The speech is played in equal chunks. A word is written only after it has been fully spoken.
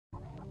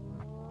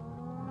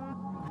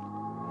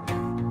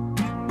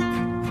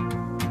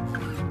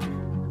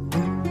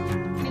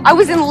I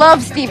was in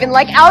love, Steven,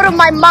 like out of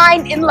my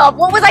mind in love.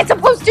 What was I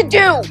supposed to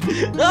do?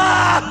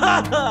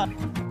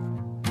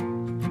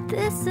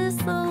 This is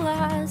the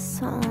last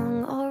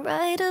song I'll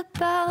write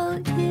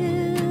about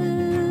you.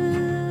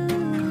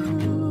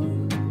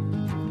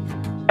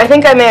 I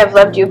think I may have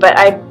loved you, but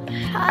I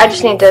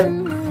just need to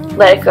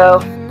let it go.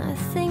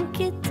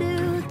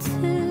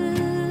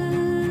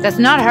 That's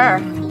not her.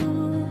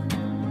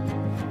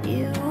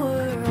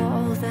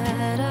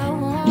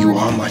 You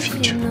are my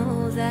future.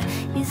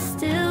 You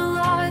still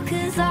are,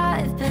 'cause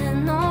I've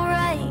been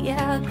alright,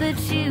 yeah, but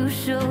you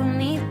showed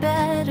me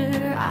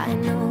better. I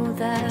know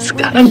that.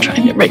 Scott, I'm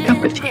trying to break up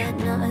with you.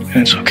 And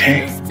it's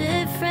okay.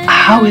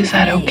 How is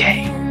that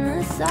okay?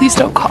 Please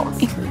don't call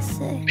me.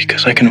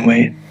 Because I can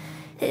wait.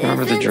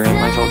 Remember the dream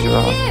I told you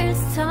about?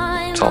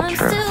 It's all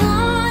true.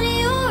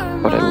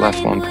 But I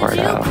left one part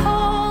out.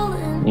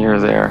 You're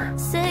there.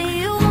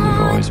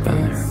 You've always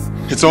been there.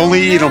 It's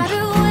only Edom.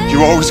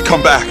 You always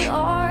come back.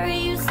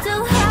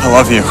 I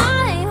love you.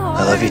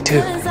 I love you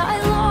too.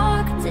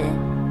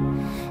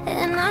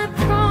 And I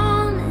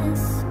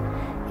promise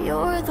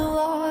you're the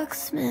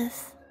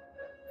locksmith.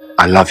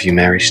 I love you,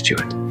 Mary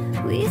Stewart.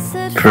 We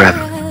said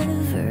Forever.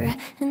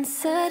 And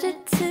said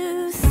it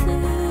too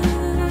soon.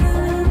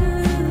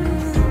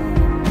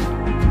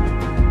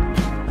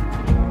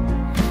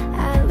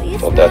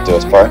 Till death do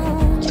us part.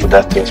 Till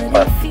death do us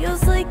part.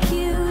 Feels like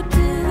you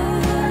do.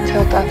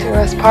 Till death do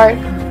us part.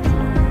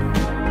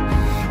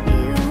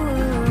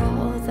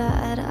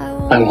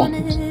 I want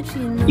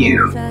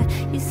you.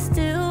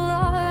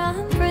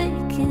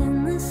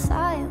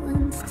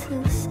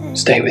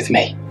 Stay with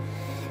me.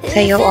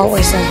 Say you'll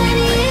always love me.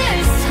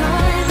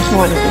 I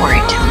wouldn't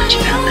worry too much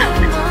about that.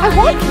 I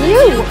want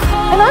you,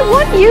 and I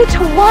want you to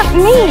want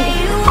me.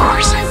 Of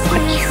course I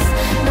want you.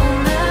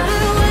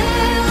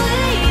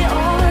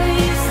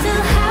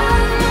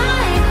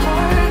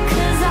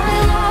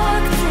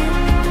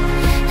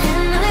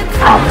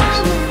 Promise.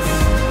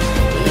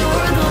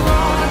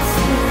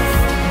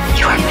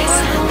 You are my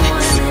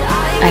sadness.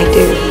 I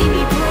do.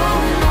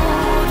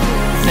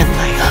 And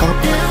my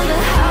hope.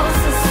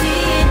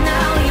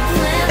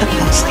 But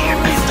mostly you're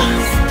my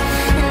love.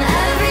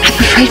 I'm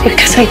afraid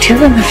because I do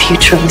in the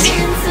future with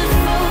you.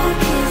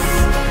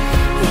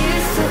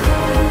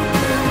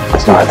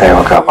 So they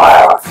will go by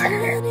our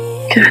figured.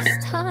 Good.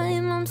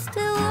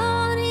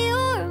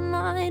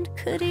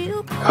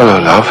 Hello,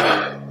 love.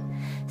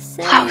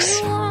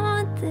 Klaus.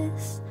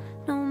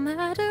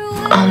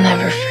 I'll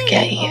never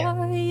forget you.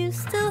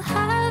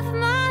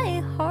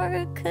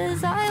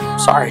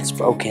 Sorry it's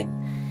broken.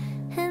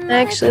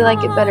 I actually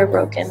like it better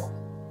broken.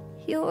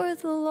 You're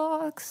the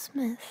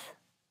locksmith.